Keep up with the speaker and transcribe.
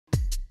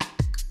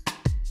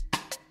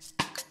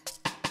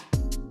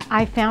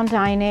I found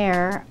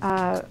Dinair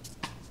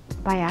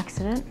by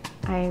accident.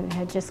 I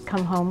had just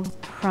come home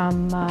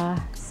from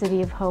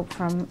City of Hope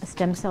from a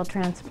stem cell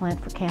transplant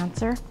for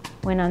cancer.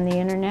 Went on the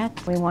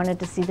internet. We wanted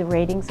to see the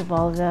ratings of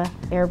all the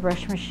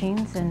airbrush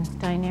machines, and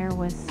Dinair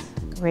was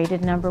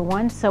rated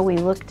 #1, so we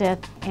looked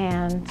at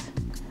and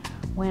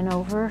went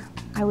over.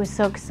 I was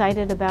so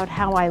excited about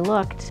how I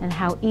looked and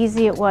how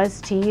easy it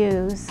was to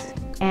use,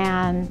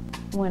 and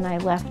when I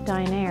left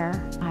Dinair,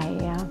 I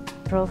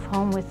drove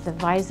home with the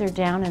visor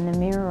down and the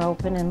mirror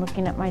open and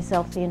looking at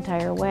myself the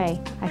entire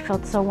way. I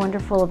felt so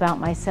wonderful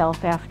about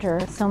myself after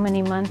so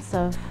many months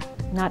of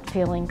not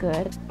feeling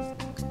good.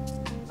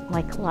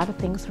 Like a lot of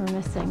things were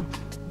missing.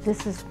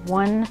 This is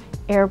one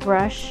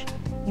airbrush.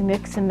 You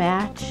mix and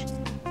match.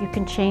 You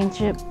can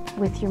change it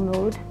with your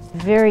mood.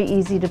 Very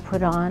easy to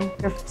put on.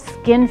 Your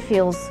skin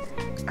feels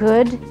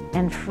good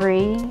and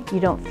free.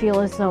 You don't feel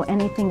as though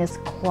anything is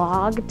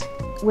clogged.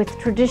 With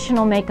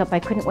traditional makeup, I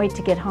couldn't wait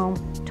to get home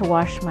to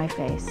wash my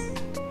face.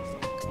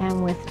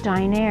 And with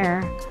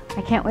Dinair,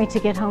 I can't wait to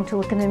get home to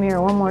look in the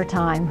mirror one more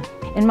time.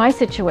 In my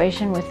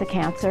situation with the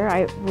cancer,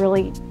 I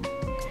really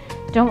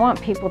don't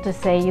want people to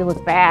say you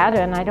look bad,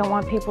 and I don't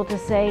want people to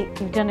say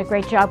you've done a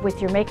great job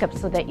with your makeup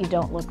so that you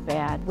don't look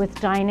bad. With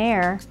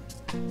Dinair,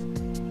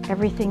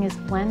 everything is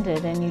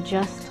blended and you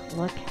just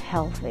look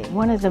healthy.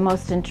 One of the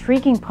most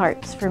intriguing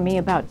parts for me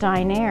about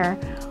Dinair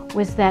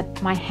was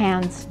that my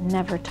hands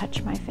never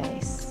touch my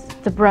face.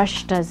 The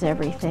brush does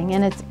everything,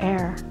 and it's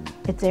air.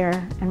 It's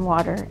air and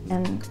water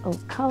and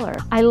color.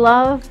 I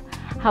love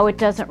how it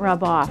doesn't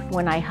rub off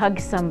when I hug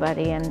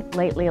somebody, and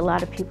lately a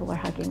lot of people are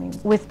hugging me.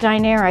 With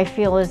Dinair, I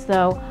feel as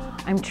though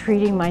I'm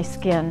treating my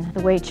skin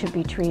the way it should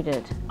be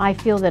treated. I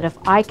feel that if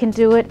I can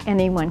do it,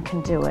 anyone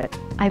can do it.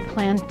 I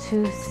plan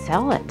to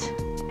sell it.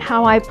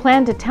 How I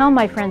plan to tell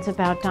my friends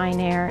about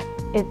Dinair,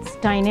 it's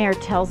Dinair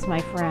tells my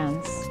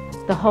friends.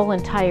 The whole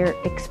entire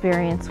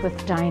experience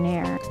with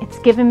Dinair. It's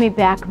given me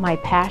back my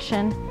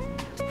passion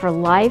for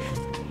life.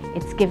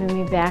 It's given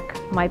me back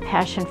my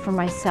passion for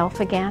myself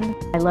again.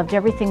 I loved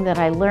everything that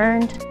I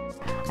learned.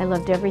 I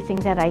loved everything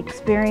that I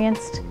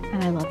experienced,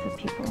 and I love the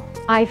people.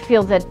 I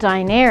feel that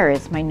Dinair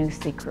is my new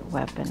secret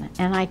weapon,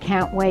 and I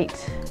can't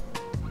wait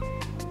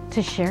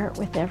to share it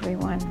with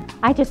everyone.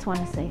 I just want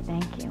to say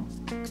thank you.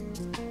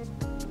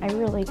 I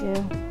really do.